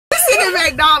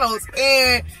McDonald's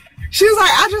and she was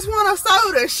like, I just want a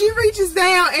soda. She reaches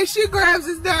down and she grabs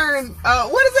this darn,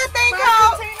 what is that thing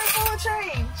called? Container full of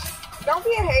change. Don't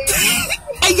be a hater.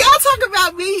 And y'all talk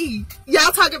about me.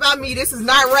 Y'all talk about me. This is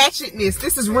not ratchetness.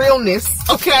 This is realness,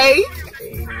 okay?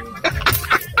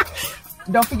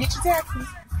 Don't forget your taxes.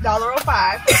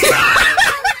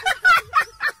 $1.05.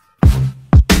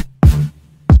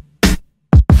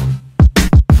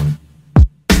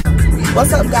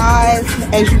 What's up, guys?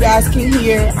 As you guys can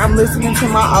hear, I'm listening to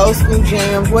my old school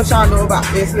jams. What y'all know about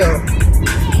this hill?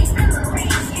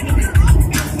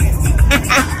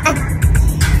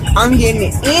 I'm getting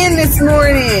it in this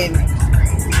morning.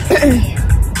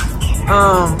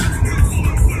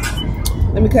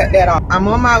 Let me cut that off. I'm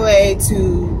on my way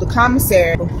to the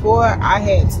commissary. Before I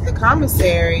head to the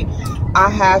commissary, I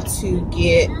have to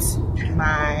get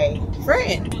my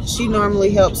friend. She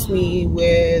normally helps me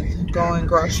with going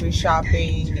grocery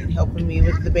shopping and helping me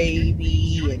with the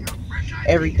baby and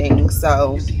everything.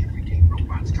 So,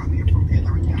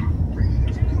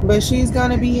 but she's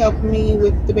gonna be helping me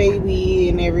with the baby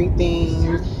and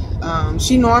everything.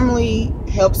 She normally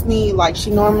helps me, like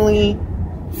she normally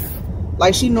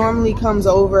comes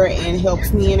over and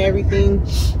helps me and everything.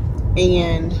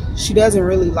 And she doesn't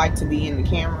really like to be in the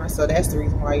camera, so that's the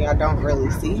reason why y'all don't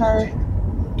really see her.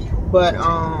 But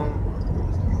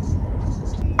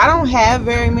I don't have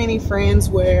very many friends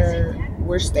where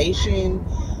we're stationed,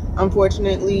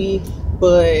 unfortunately,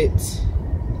 but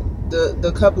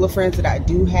the couple of friends that I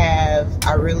do have,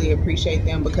 I really appreciate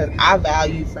them because I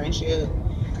value friendship.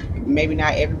 Maybe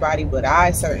not everybody, but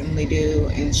I certainly do,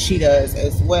 and she does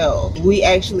as well. We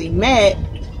actually met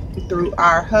through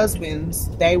our husbands.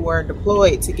 They were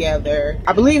deployed together.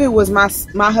 I believe it was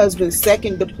my husband's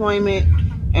second deployment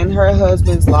and her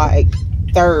husband's like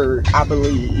third, I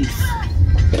believe.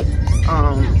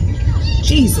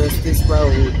 Jesus, this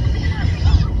road.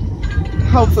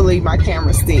 Hopefully my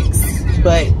camera sticks,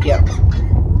 but yeah.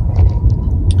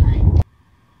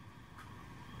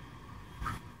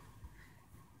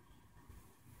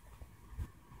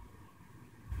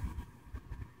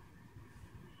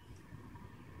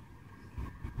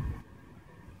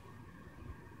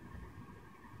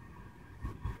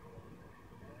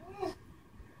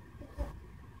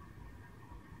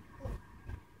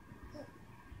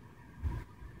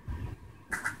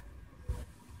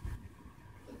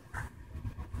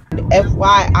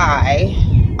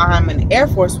 FYI, I'm an Air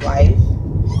Force wife,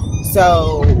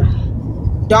 so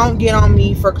don't get on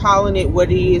me for calling it what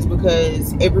it is,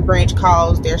 because every branch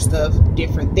calls their stuff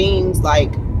different things.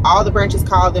 Like, all the branches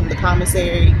call them the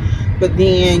commissary, but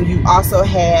then you also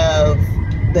have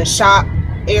the shop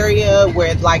area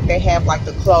where like they have like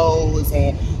the clothes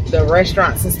and the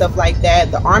restaurants and stuff like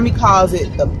that. The Army calls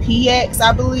it the PX,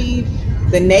 I believe.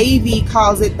 The Navy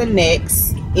calls it the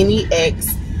NEX,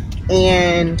 NEX,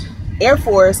 and Air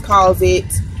Force calls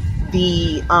it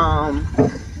the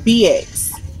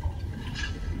BX.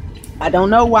 I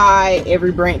don't know why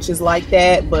every branch is like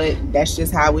that, but that's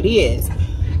just how it is.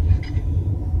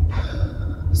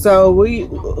 So we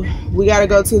got to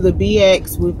go to the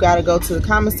BX. We've got to go to the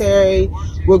commissary.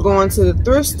 We're going to the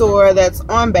thrift store that's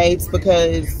on base,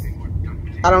 because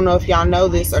I don't know if y'all know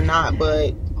this or not,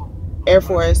 but Air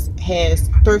Force has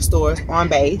thrift stores on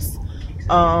base.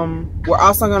 We're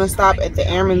also going to stop at the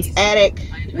Airman's Attic,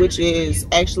 which is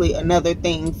actually another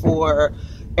thing for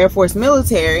Air Force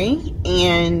military,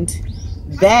 and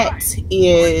that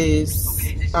is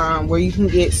where you can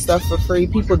get stuff for free.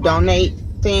 People donate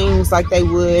things like they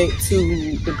would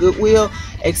to the Goodwill,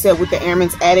 except with the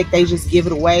Airman's Attic, they just give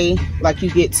it away. Like, you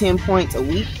get 10 points a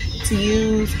week to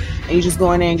use, and you just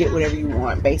go in there and get whatever you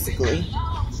want, basically.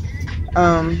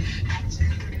 I'm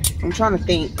trying to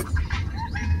think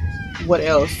what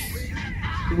else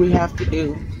we have to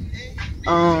do.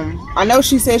 I know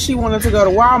she said she wanted to go to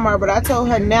Walmart, but I told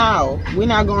her no, we're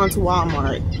not going to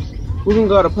Walmart. We're gonna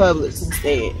go to Publix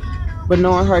instead. But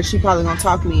knowing her, she probably gonna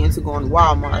talk me into going to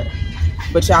Walmart.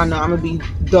 But y'all know I'm gonna be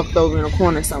ducked over in a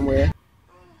corner somewhere.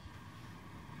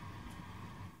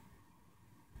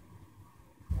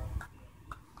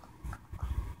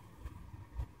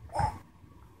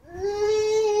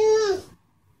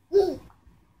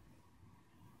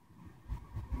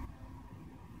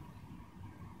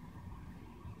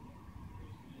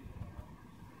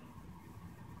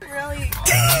 Really?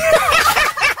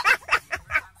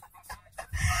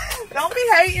 Don't be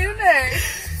hating her.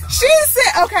 She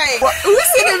said, okay, we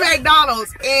sitting at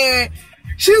McDonald's and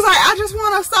she was like, I just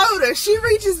want a soda. She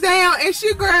reaches down and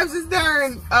she grabs this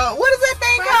darn, what is that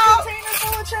thing called? Container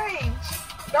full of change.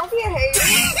 Don't be a hater.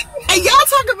 And y'all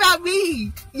talk about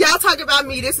me. Y'all talk about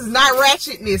me. This is not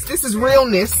ratchetness. This is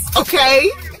realness,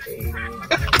 okay?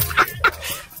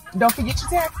 Don't forget your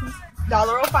taxes.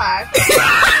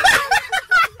 $1.05.